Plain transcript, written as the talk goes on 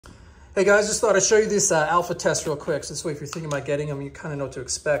Hey guys, just thought I'd show you this AlphaTest real quick. So this way, if you're thinking about getting them, you kind of know what to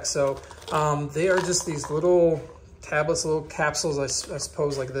expect. So they are just these little tablets, little capsules, I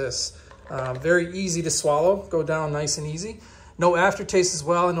suppose, like this. Very easy to swallow, go down nice and easy. No aftertaste as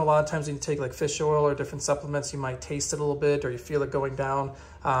well. I know a lot of times when you take like fish oil or different supplements, you might taste it a little bit or you feel it going down.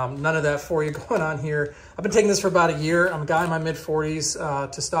 None of that for you going on here. I've been taking this for about a year. I'm a guy in my mid-40s.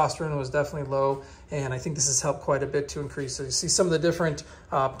 Testosterone was definitely low, and I think this has helped quite a bit to increase. So you see some of the different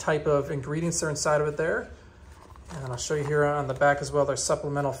type of ingredients that are inside of it there. And I'll show you here on the back as well. There's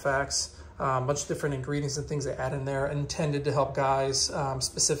supplemental facts. A bunch of different ingredients and things they add in there intended to help guys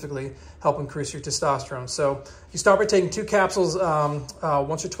specifically help increase your testosterone. So you start by taking 2 capsules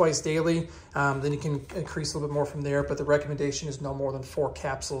once or twice daily. Then you can increase a little bit more from there, but the recommendation is no more than 4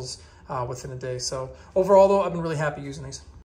 capsules within a day. So overall though, I've been really happy using these.